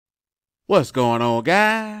What's going on,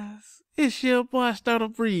 guys? It's your boy Starter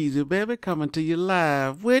Breezy, baby, coming to you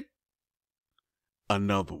live with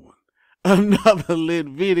another one. Another lit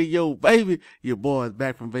video, baby. Your boy's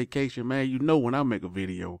back from vacation, man. You know when I make a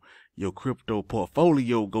video, your crypto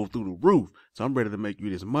portfolio go through the roof. So I'm ready to make you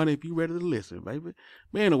this money if you ready to listen, baby.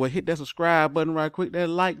 But anyway, hit that subscribe button right quick, that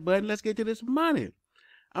like button. Let's get to this money.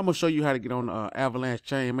 I'm going to show you how to get on the Avalanche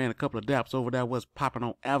chain, man. A couple of daps over there, what's popping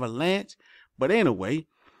on Avalanche. But anyway,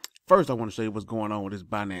 first I want to show you what's going on with this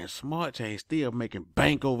Binance Smart Chain. Still making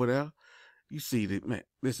bank over there. You see that, man.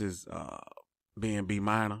 This is BNB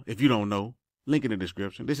Miner. If you don't know, link in the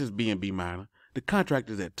description. This is BNB Miner. The contract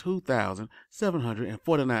is at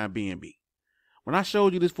 2,749 BNB. When I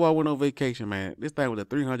showed you this before I went on vacation, man, this thing was at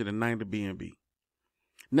 390 BNB.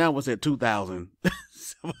 Now it's at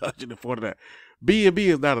 2,749. BNB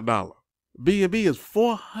is not a dollar. BNB is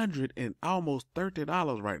 $400 and almost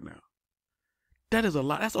 $30 right now. That is a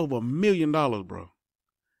lot. That's over $1 million, bro.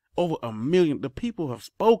 Over $1 million. The people have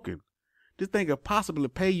spoken. This thing could possibly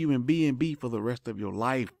pay you in BNB for the rest of your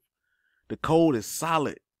life. The code is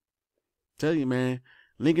solid. Tell you, man.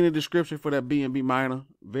 Link in the description for that BNB miner.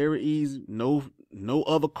 Very easy. No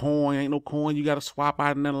other coin. Ain't no coin you got to swap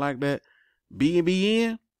out and nothing like that. BNB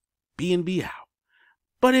in, BNB out.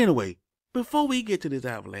 But anyway, before we get to this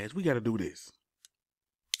Avalanche, we got to do this.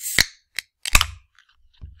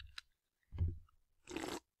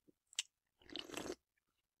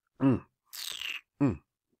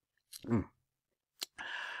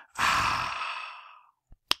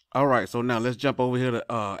 All right, so now let's jump over here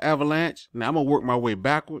to Avalanche. Now I'm gonna work my way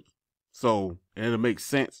backwards, so it'll make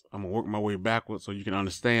sense. I'm gonna work my way backwards so you can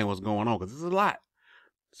understand what's going on, because it's a lot.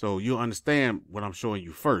 So you'll understand what I'm showing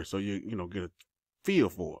you first, so you get a feel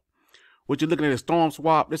for it. What you're looking at is Storm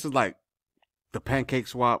Swap. This is like the pancake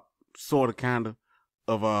swap, sort of, kind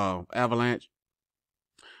of Avalanche.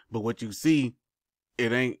 But what you see,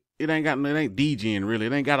 it ain't DGen really.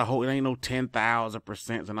 It ain't got a whole. It ain't no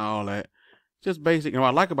 10,000% and all that. Just basic. And what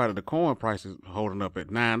I like about it, the coin price is holding up at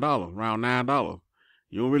 $9, around $9.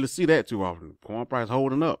 You don't really see that too often. Coin price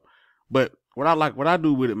holding up. But what I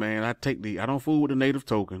do with it, man, I don't fool with the native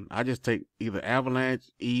token. I just take either Avalanche,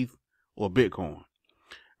 ETH, or Bitcoin.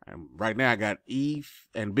 And right now I got ETH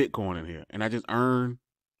and Bitcoin in here, and I just earn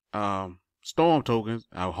Storm tokens.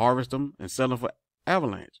 I harvest them and sell them for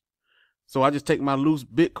Avalanche. So I just take my loose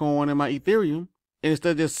Bitcoin and my Ethereum, and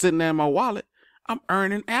instead of just sitting there in my wallet, I'm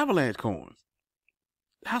earning Avalanche coins.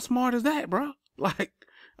 How smart is that, bro? Like,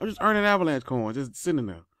 I'm just earning Avalanche coins, just sitting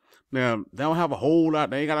there. Now, they don't have a whole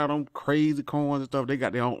lot. They ain't got all them crazy coins and stuff. They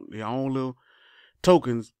got their own little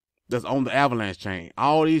tokens that's on the Avalanche chain.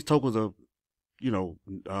 All these tokens are,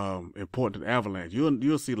 important to the Avalanche.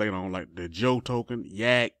 You'll see later on, like the Joe token,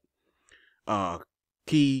 Yak,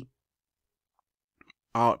 Key,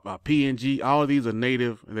 PNG. All of these are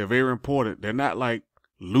native, and they're very important. They're not like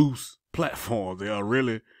loose platforms. They are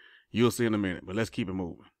really. You'll see in a minute, but let's keep it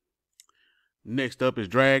moving. Next up is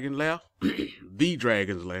Dragon Lair, the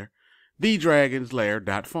Dragon's Lair,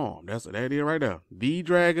 thedragonslair.farm. That is right there,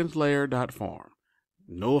 thedragonslair.farm.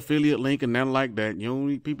 No affiliate link and nothing like that. You don't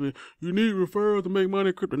need people. You need referrals to make money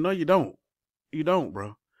in crypto. No, you don't. You don't,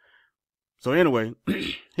 bro. So anyway,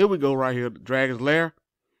 here we go right here, the Dragon's Lair.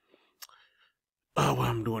 What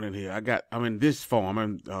I'm doing in here, I'm in this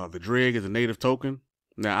farm. The Dreg is a native token.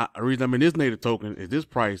 Now, the reason I'm in this native token is this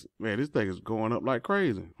price, man, this thing is going up like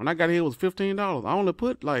crazy. When I got here, it was $15. I only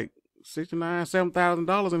put like $69,000,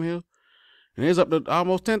 $7,000 in here, and it's up to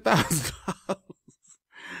almost $10,000.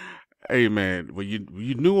 Hey, man, when you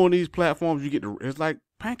new on these platforms, it's like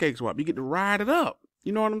pancake swap. You get to ride it up.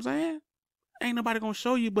 You know what I'm saying? Ain't nobody gonna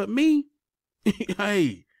show you but me.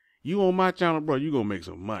 Hey, you on my channel, bro, you gonna make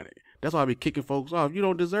some money. That's why I be kicking folks off. You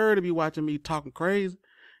don't deserve to be watching me talking crazy.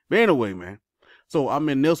 But anyway, man. So I'm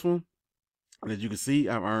in this one, and as you can see,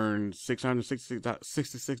 I've earned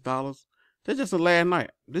 $666. That's just the last night.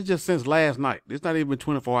 This just since last night. It's not even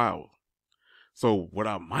 24 hours. So what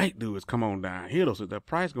I might do is come on down here, though, since that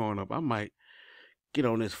price going up, I might get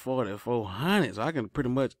on this 4,400, so I can pretty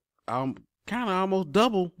much, kind of almost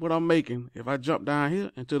double what I'm making if I jump down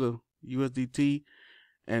here into the USDT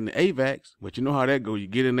and the AVAX. But you know how that goes. You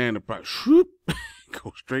get in there and the price, whoop,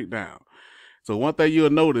 go straight down. So one thing you'll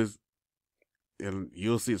notice, and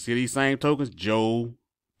you'll see these same tokens, Joe,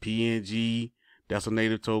 PNG, that's a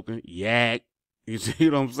native token, Yak. You see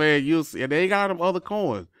what I'm saying? You'll see, and they got them other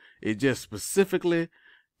coins. It's just specifically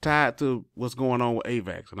tied to what's going on with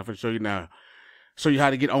AVAX. And I'm going to show you how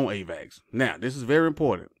to get on AVAX. Now, this is very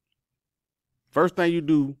important. First thing you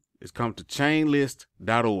do is come to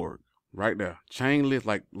chainlist.org. Right there.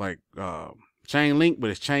 Chainlist, like chain link, but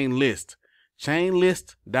it's chain list.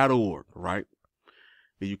 chainlist.org, right?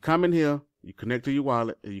 Then you come in here, you connect to your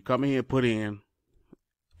wallet, and you come in here and put in,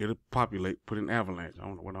 it'll populate, put in Avalanche. I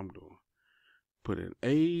don't know what I'm doing. Put in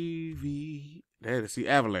AV, there, see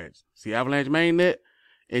Avalanche. See Avalanche mainnet,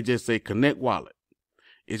 and just say connect wallet.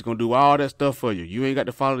 It's going to do all that stuff for you. You ain't got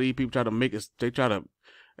to follow these people try to make it, they try to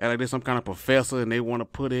act like they're some kind of professor and they want to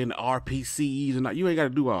put in RPCs and you ain't got to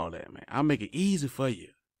do all that, man. I'll make it easy for you.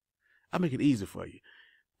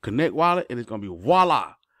 Connect wallet and it's going to be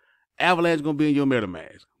voila. Avalanche going to be in your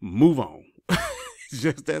MetaMask. Move on. It's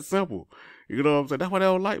just that simple. You know what I'm saying? That's what I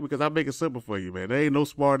don't like because I make it simple for you, man. There ain't no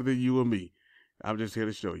smarter than you or me. I'm just here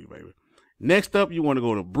to show you, baby. Next up, you want to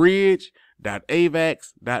go to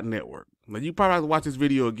bridge.avax.network. Now, you probably have to watch this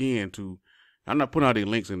video again too. I'm not putting all the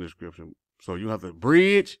links in the description. So you have to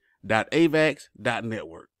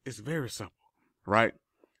bridge.avax.network. It's very simple, right?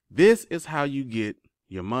 This is how you get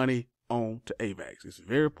your money on to AVAX. It's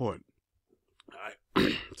very important. All right.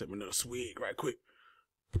 Take me another swig right quick.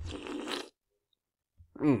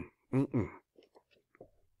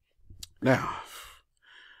 Now,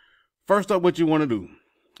 first up, what you want to do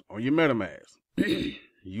on your MetaMask,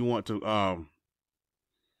 you want to,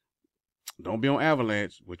 don't be on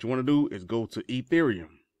Avalanche. What you want to do is go to Ethereum.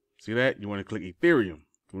 See that? You want to click Ethereum. You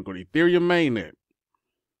want to go to Ethereum mainnet,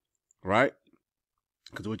 right?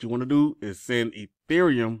 Because what you want to do is send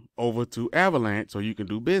Ethereum over to Avalanche so you can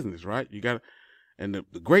do business, right? You got to, and the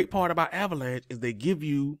great part about Avalanche is they give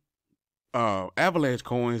you Avalanche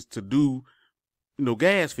coins to do,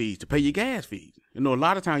 gas fees, to pay your gas fees. A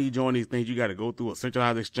lot of times you join these things, you got to go through a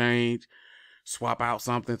centralized exchange, swap out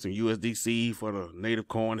something, some USDC for the native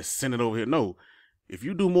coin and send it over here. No, if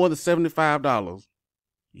you do more than $75,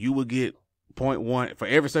 you will get 0.1. For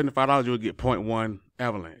every $75, you will get 0.1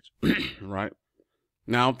 Avalanche, right?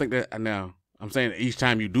 Now, I don't think that, now, I'm saying that each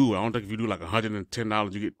time you do it, I don't think if you do like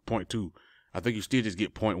 $110, you get 0.2. I think you still just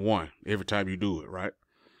get 0.1 every time you do it, right?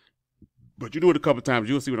 But you do it a couple of times,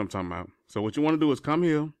 you'll see what I'm talking about. So what you want to do is come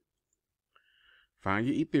here, find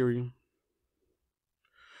your Ethereum.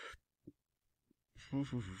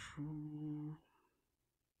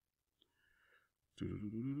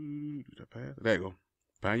 There you go.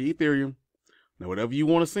 Find your Ethereum. Now, whatever you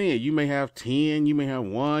want to send, you may have 10, you may have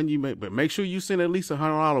 1, but make sure you send at least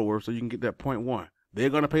 $100 worth so you can get that 0.1. They're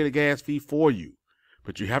going to pay the gas fee for you,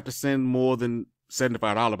 but you have to send more than $75.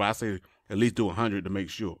 But I say at least do 100 to make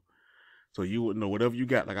sure. So you would know whatever you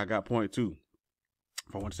got. Like I got 0.2.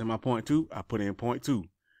 If I want to send my 0.2, I put in 0.2.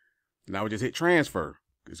 Now I would just hit transfer.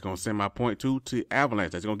 It's going to send my 0.2 to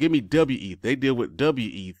Avalanche. That's going to give me WETH. They deal with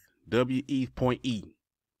WETH, WETH.E.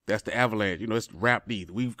 That's the Avalanche. It's wrapped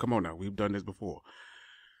ETH. Come on now. We've done this before.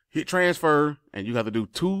 Hit transfer, and you have to do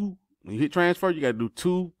 2. When you hit transfer, you got to do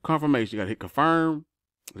 2 confirmations. You got to hit confirm.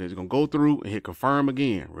 Then it's going to go through and hit confirm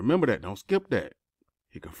again. Remember that. Don't skip that.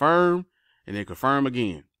 Hit confirm, and then confirm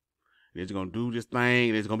again. And it's going to do this thing,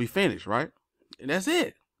 and it's going to be finished, right? And that's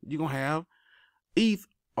it. You're going to have ETH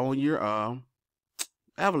on your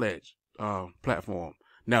Avalanche platform.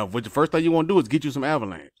 Now, what the first thing you want to do is get you some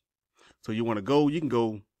Avalanche. So you want to go, you can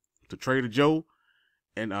go to Trader Joe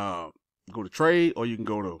and go to trade, or you can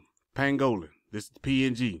go to Pangolin. This is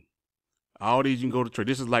PNG. All these you can go to trade.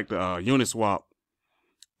 This is like the Uniswap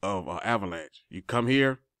of Avalanche. You come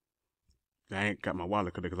here. I ain't got my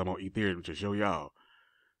wallet connected because I'm on Ethereum to show y'all.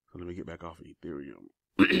 So let me get back off of Ethereum.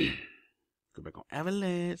 Go back on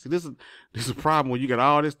Avalanche. See, this is a problem when you got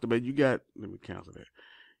all this, but you got, let me cancel that.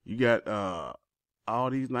 You got all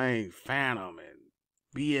these names, Phantom and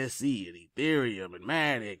BSC and Ethereum and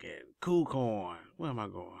Matic and KuCoin. Where am I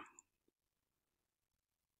going?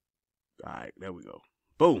 All right, there we go.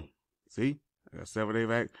 Boom. See, I got 7 days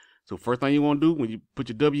back. So first thing you want to do when you put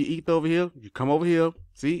your WETH over here, you come over here.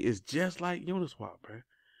 See, it's just like Uniswap, man.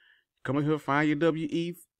 Come in here, find your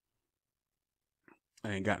WETH.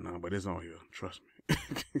 I ain't got none, but it's on here. Trust me.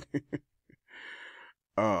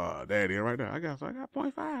 There it is right there. I got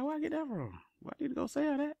 0.5. Where I get that from? Why I need to go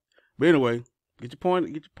sell that? But anyway, get your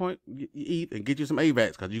ETH, and get you some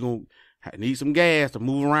AVAX because you're going to need some gas to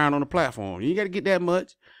move around on the platform. You ain't got to get that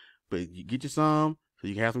much, but you get you some so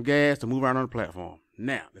you can have some gas to move around on the platform.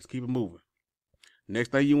 Now, let's keep it moving.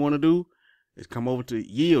 Next thing you want to do is come over to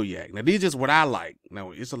Yield Yak. Now, these is just what I like.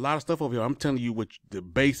 Now, it's a lot of stuff over here. I'm telling you the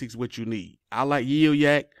basics, what you need. I like Yield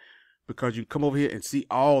Yak because you come over here and see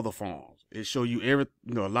all the farms. It show you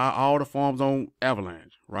all the farms on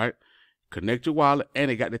Avalanche, right? Connect your wallet, and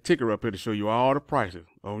they got the ticker up here to show you all the prices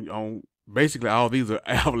on basically all these are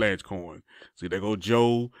Avalanche coins. See, they go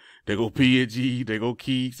Joe, they go PNG, they go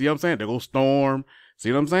Key. See what I'm saying? They go Storm.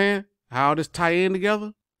 See what I'm saying? How this tie in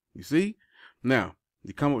together? You see? Now,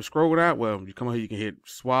 You come up, scroll out. Well, you come up here, you can hit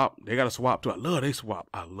swap. They got a swap too. I love their swap.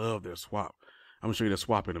 I love their swap. I'm gonna show you the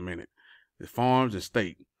swap in a minute. The farms and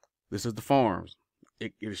stake. This is the farms.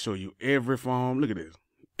 It'll show you every farm. Look at this.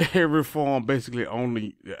 Every farm basically on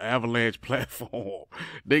the Avalanche platform.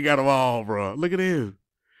 They got them all, bro. Look at this.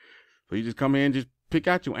 So you just come in, just pick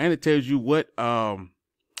out you, and it tells you what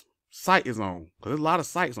site is on. Cause there's a lot of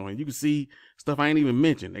sites on it. You can see stuff I ain't even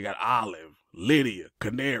mentioned. They got Olive, Lydia,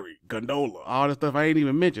 Canary, Gondola, all the stuff I ain't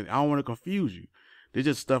even mentioned. I don't want to confuse you. There's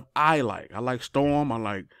just stuff I like. I like Storm. I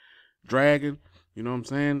like Dragon. You know what I'm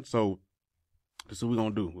saying? So this is what we're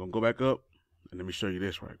going to do. We're going to go back up and let me show you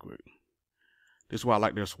this right quick. This is why I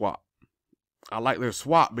like their swap. I like their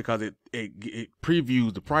swap because it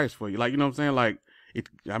previews the price for you. Like, you know what I'm saying? Like, I'm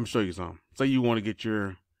going to show you something. Say you want to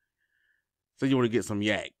get some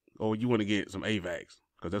yak or you want to get some AVAX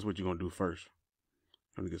because that's what you're going to do first.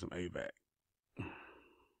 I'm going to get some AVAX.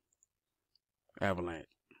 Avalanche,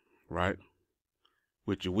 right?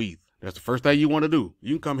 With your WETH. That's the first thing you want to do.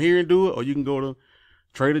 You can come here and do it, or you can go to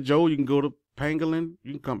Trader Joe. You can go to Pangolin.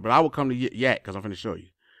 You can come, but I will come to Yak because I'm going to show you.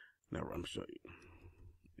 Now, I'm going to show you.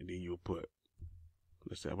 And then you'll put,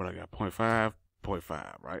 let's say what I got, 0.5,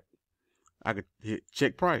 0.5, right? I could hit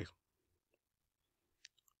check price.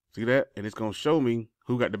 See that? And it's going to show me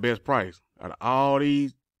who got the best price out of all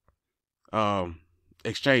these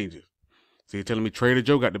exchanges. So you're telling me Trader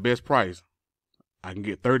Joe got the best price. I can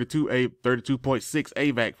get 32.6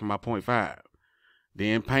 AVAC for my 0.5.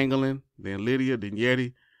 Then Pangolin, then Lydia, then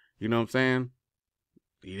Yeti. You know what I'm saying?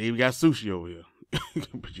 You even got Sushi over here.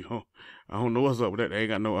 But I don't know what's up with that. They ain't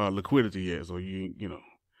got no liquidity yet, so you ain't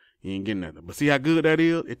getting nothing. But see how good that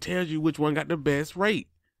is? It tells you which one got the best rate.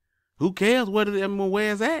 Who cares where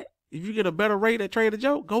it's at? If you get a better rate at Trader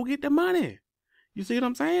Joe, go get the money. You see what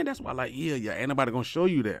I'm saying? That's why, like, yeah, ain't nobody gonna show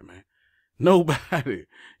you that, man. Nobody.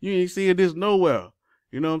 You ain't seeing this nowhere.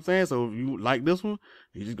 You know what I'm saying? So if you like this one,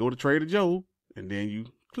 you just go to Trader Joe and then you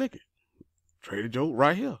click it. Trader Joe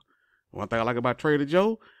right here. One thing I like about Trader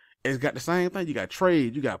Joe, it's got the same thing. You got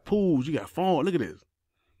trade, you got pools, you got farms. Look at this.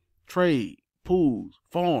 Trade, pools,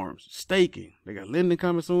 farms, staking. They got lending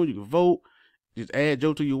coming soon. You can vote. Just add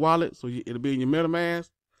Joe to your wallet so it'll be in your Metamask.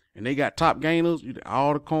 And they got top gainers.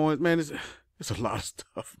 All the coins, man. It's a lot of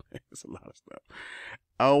stuff, man. It's a lot of stuff.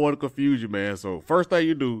 I don't want to confuse you, man. So first thing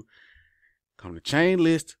you do, come to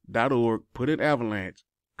chainlist.org, put in Avalanche,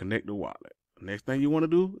 connect the wallet. Next thing you want to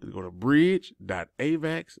do is go to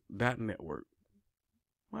bridge.avax.network.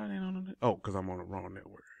 Why they on that? Oh, because I'm on the wrong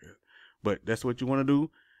network. But that's what you want to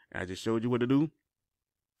do. I just showed you what to do.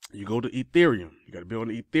 You go to Ethereum. You got to be on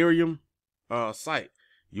the Ethereum site.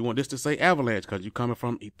 You want this to say Avalanche because you're coming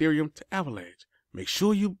from Ethereum to Avalanche. Make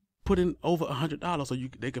sure you put in over $100 so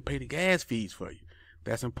they can pay the gas fees for you.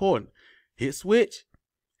 That's important. Hit switch.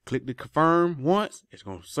 Click the confirm once. It's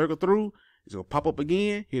going to circle through. It's going to pop up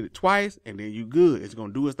again. Hit it twice. And then you good. It's going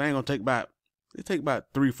to do its thing. It take about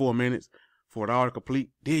 3-4 minutes for it all to complete.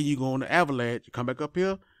 Then you go on the Avalanche. You come back up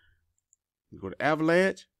here. You go to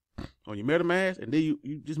Avalanche on your MetaMask. And then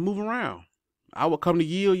you just move around. I will come to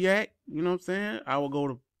Yield Yak. You know what I'm saying? I will go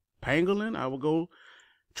to Pangolin. I will go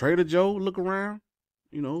Trader Joe. Look around.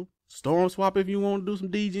 You know, Storm Swap if you want to do some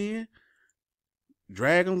DGing.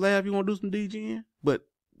 Dragon Lab if you want to do some DGing. But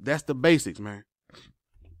that's the basics, man.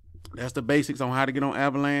 That's the basics on how to get on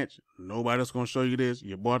Avalanche. Nobody else going to show you this.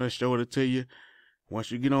 Your boy done showed it to you.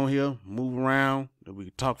 Once you get on here, move around, then we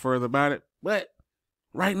can talk further about it. But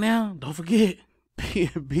right now, don't forget,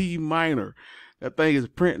 BNB Miner. That thing is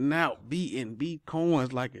printing out BNB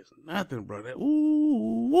coins like it's nothing, bro.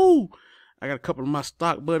 Ooh. I got a couple of my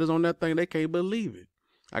stock buddies on that thing. They can't believe it.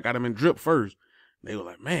 I got them in drip first. They were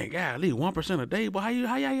like, man, golly, 1% a day, but how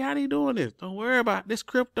you doing this? Don't worry about this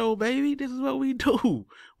crypto, baby. This is what we do.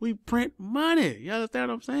 We print money. You understand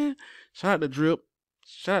what I'm saying? Shout out to Drip.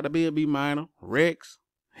 Shout out to BNB Miner, Rex,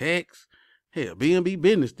 Hex. Hell, BNB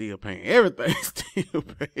Business still paying. Everything still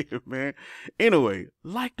paying, man. Anyway,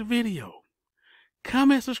 like the video.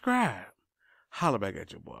 Comment, subscribe. Holler back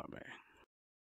at your boy, man.